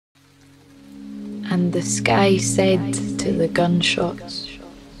And the sky said to the gunshots,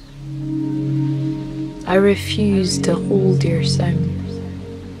 I refuse to hold your sound.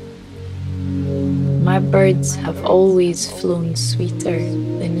 My birds have always flown sweeter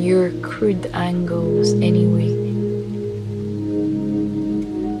than your crude angles anyway.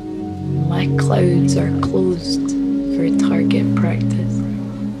 My clouds are closed for target practice.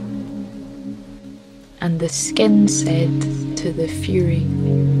 And the skin said to the fury,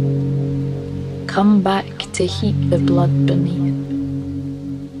 come back to heat the blood beneath.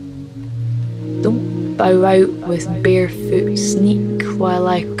 Don't bow out with barefoot sneak while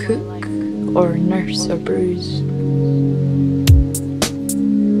I cook or nurse a bruise.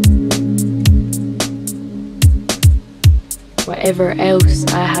 Whatever else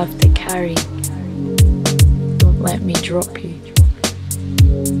I have to carry, don't let me drop you.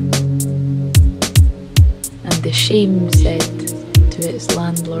 And the shame said to its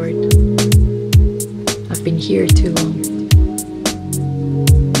landlord, I've been here too long.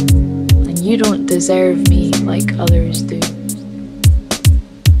 And you don't deserve me like others do.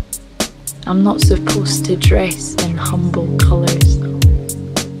 I'm not supposed to dress in humble colours.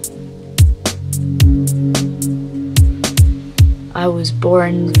 I was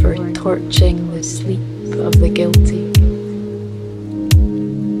born for torching the sleep of the guilty.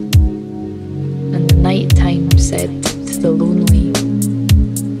 And the nighttime said to the lonely,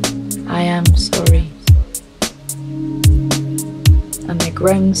 I am sorry. And the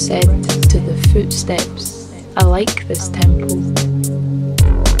ground said to the footsteps, I like this temple.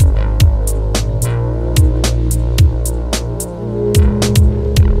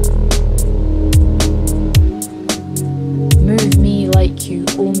 Move me like you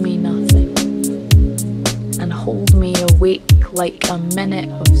owe me nothing, and hold me awake like a minute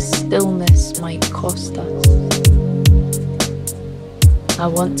of stillness might cost us. I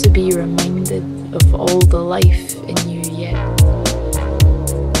want to be reminded of all the life in you yet.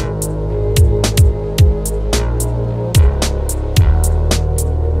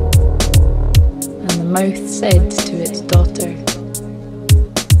 And the mouth said to its daughter,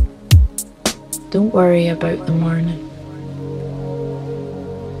 don't worry about the morning.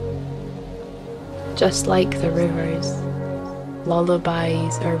 Just like the rivers,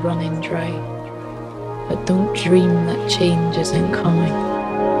 lullabies are running dry, but don't dream that change isn't coming.